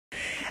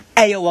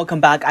Hey, welcome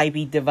back,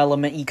 IB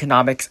Development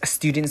Economics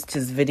students, to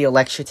this video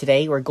lecture.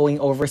 Today we're going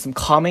over some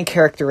common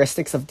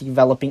characteristics of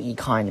developing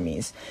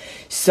economies.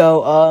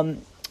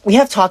 We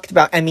have talked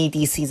about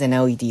MEDCs and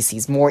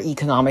LEDCs, more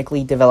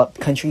economically developed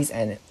countries,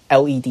 and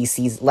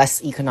LEDCs,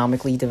 less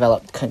economically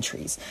developed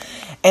countries.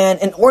 And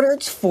in order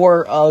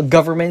for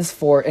governments,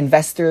 for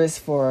investors,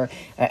 for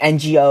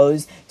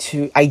NGOs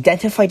to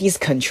identify these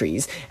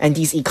countries and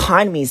these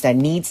economies that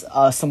needs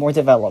some more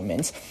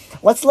development,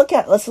 let's look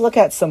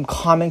at some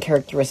common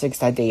characteristics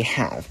that they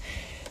have.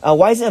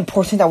 Why is it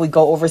important that we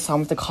go over some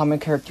of the common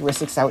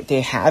characteristics that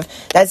they have?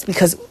 That's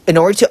because in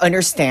order to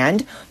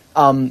understand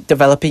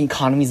developing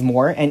economies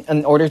more, and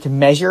in order to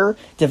measure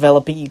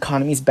developing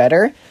economies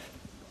better,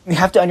 we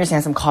have to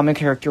understand some common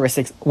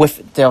characteristics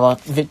with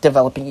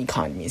developing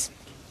economies.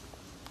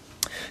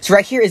 So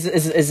right here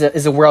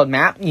is a world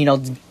map. You know,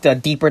 the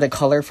deeper the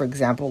color, for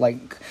example,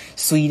 like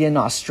Sweden,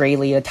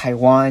 Australia,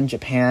 Taiwan,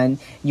 Japan,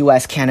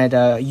 US,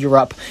 Canada,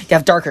 Europe, they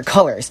have darker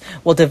colors.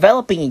 Well,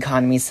 developing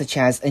economies such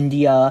as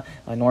India,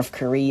 North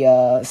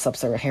Korea,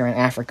 Sub-Saharan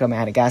Africa,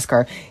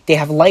 Madagascar, they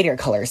have lighter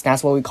colors.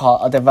 That's what we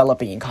call a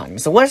developing economy.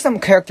 So what are some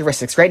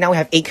characteristics? Right now we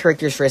have 8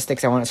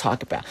 characteristics I want to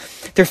talk about.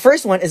 The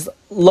first one is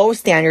low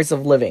standards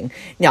of living.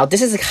 Now,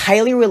 this is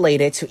highly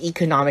related to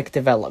economic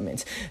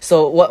development.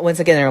 So once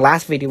again, in our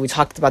last video, we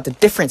talked about the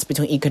difference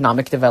between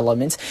economic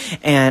development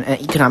and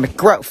economic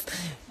growth.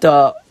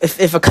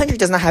 If a country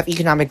does not have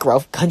economic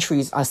growth,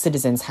 countries'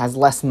 citizens has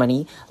less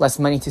money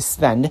to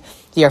spend.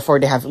 Therefore,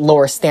 they have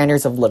lower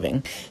standards of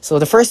living. So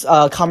the first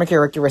common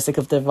characteristic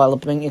of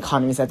developing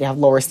economies is that they have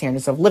lower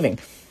standards of living.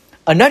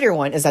 Another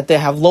one is that they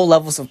have low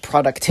levels of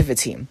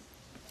productivity.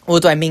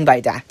 What do I mean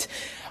by that?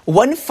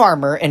 One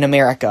farmer in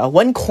America,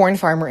 one corn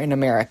farmer in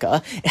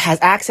America, has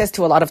access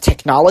to a lot of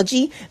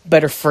technology,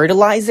 better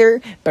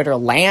fertilizer, better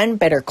land,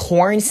 better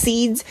corn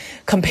seeds,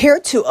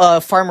 compared to a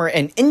farmer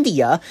in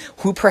India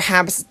who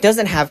perhaps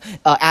doesn't have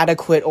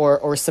adequate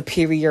or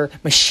superior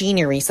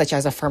machinery such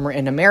as a farmer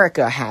in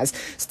America has.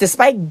 So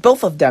despite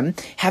both of them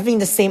having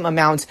the same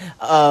amount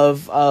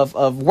of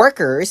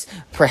workers,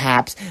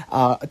 perhaps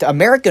the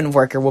American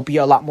worker will be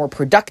a lot more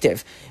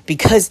productive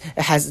because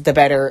it has the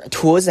better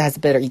tools, it has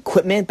better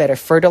equipment, better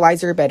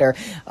fertilizer, better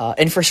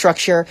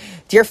infrastructure.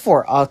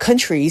 Therefore,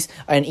 countries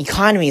and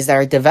economies that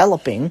are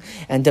developing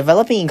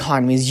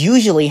economies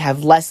usually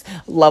have less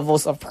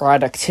levels of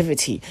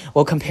productivity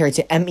when compared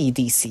to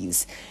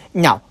MEDCs.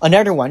 Now,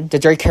 another one, the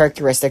third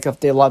characteristic of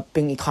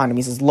developing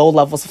economies is low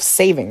levels of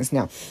savings.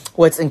 Now,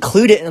 what's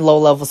included in low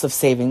levels of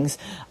savings,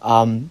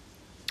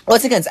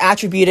 once again, it's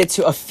attributed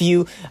to a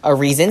few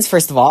reasons.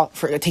 First of all,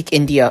 take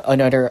India,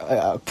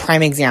 another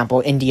prime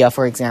example. India,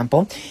 for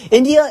example,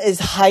 India is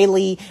a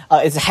highly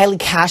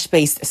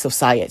cash-based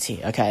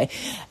society. Okay,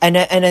 and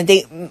a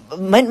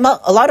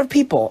lot of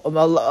people,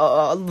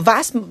 a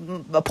vast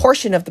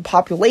portion of the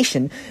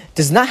population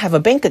does not have a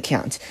bank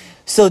account.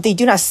 So they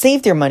do not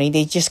save their money,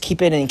 they just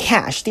keep it in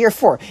cash.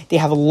 Therefore, they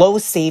have low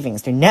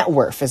savings. Their net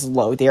worth is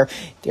low. Their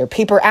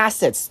paper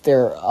assets,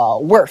 their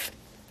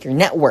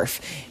net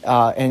worth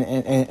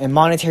in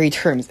monetary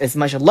terms is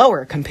much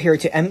lower compared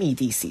to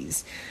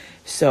MEDCs.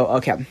 So,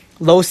 okay,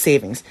 low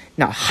savings.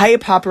 Now, high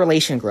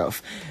population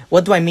growth.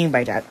 What do I mean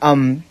by that?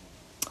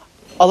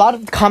 A lot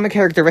of common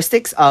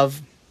characteristics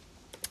of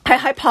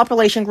high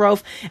population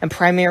growth and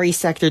primary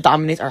sector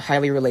dominance are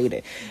highly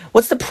related.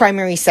 What's the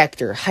primary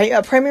sector?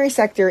 Primary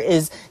sector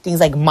is things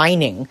like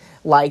mining,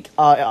 like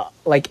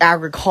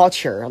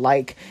agriculture,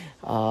 like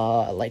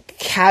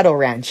cattle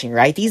ranching,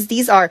 right?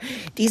 These are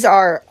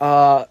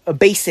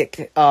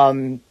basic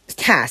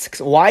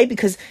tasks. Why?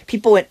 Because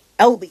people in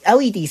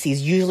LEDCs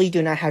usually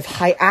do not have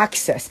high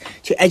access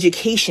to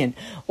education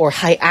or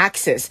high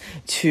access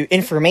to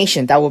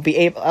information that will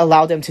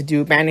allow them to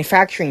do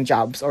manufacturing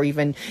jobs or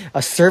even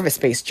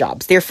service-based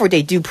jobs. Therefore,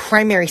 they do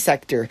primary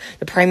sector.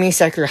 The primary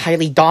sector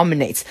highly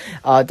dominates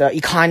the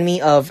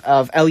economy of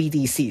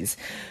LEDCs.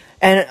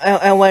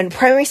 And when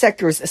primary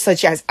sectors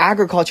such as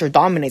agriculture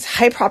dominates,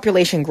 high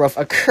population growth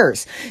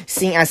occurs,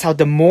 seeing as how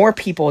the more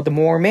people, the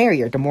more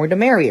merrier, the more the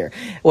merrier.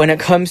 When it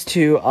comes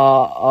to,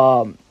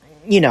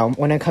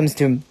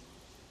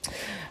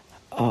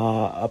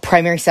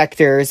 primary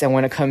sectors, and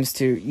when it comes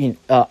to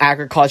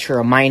agriculture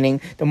or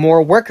mining, the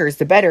more workers,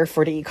 the better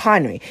for the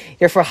economy.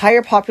 Therefore,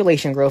 higher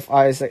population growth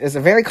is a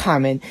very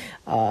common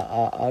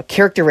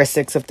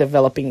characteristics of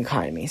developing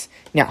economies.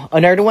 Now,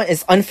 another one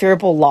is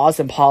unfavorable laws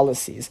and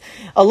policies.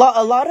 A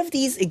lot of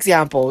these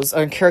examples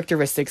and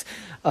characteristics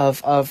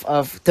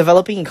of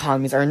developing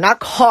economies are not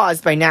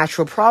caused by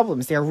natural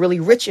problems. They are really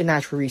rich in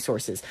natural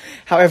resources.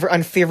 However,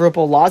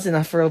 unfavorable laws and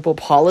unfavorable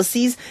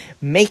policies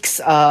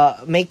makes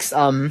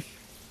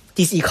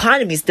these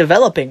economies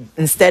developing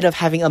instead of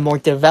having a more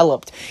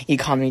developed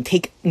economy.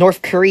 Take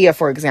North Korea,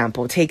 for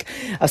example. Take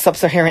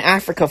sub-Saharan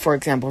Africa, for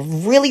example.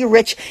 Really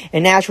rich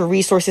in natural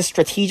resources,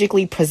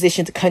 strategically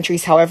positioned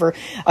countries. However,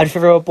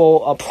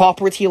 unfavorable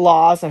property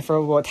laws,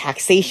 unfavorable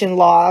taxation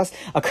laws,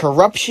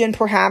 corruption,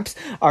 perhaps,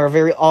 are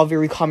all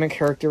very common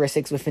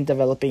characteristics within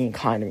developing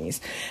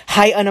economies.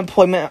 High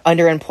unemployment,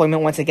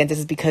 underemployment. Once again, this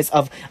is because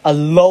of a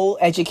low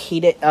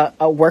educated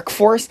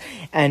workforce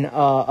and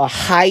a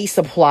high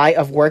supply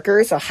of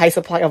workers, a high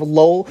supply of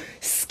low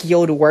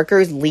skilled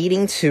workers,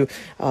 leading to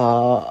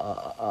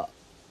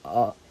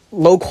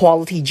low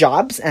quality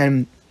jobs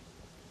and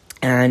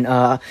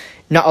not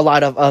a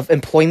lot of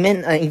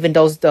employment. Even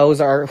those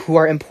who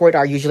are employed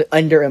are usually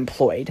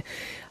underemployed.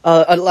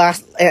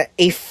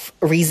 Eighth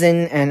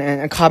reason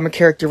and a common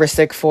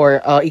characteristic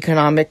for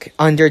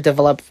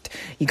underdeveloped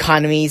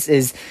economies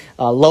is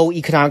low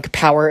economic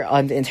power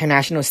on the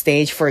international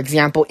stage. For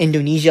example,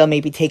 Indonesia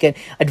may be taken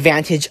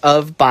advantage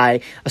of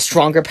by a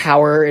stronger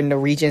power in the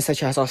region,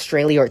 such as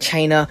Australia or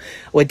China,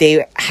 where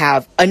they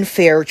have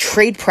unfair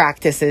trade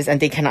practices and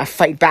they cannot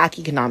fight back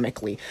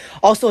economically.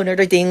 Also,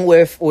 another thing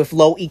with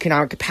low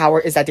economic power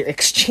is that their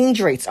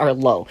exchange rates are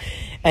low,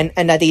 and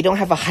that they don't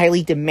have a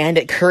highly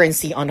demanded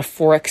currency on the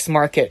forex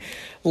market,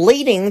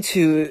 leading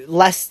to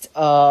less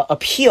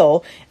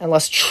appeal and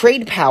less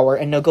trade power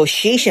and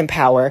negotiation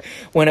power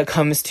when it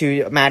comes to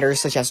matters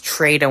such as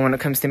trade and when it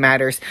comes to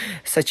matters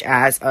such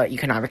as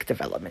economic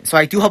development. So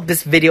I do hope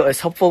this video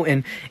is helpful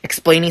in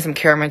explaining some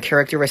common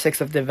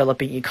characteristics of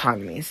developing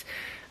economies.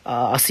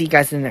 I'll see you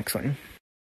guys in the next one.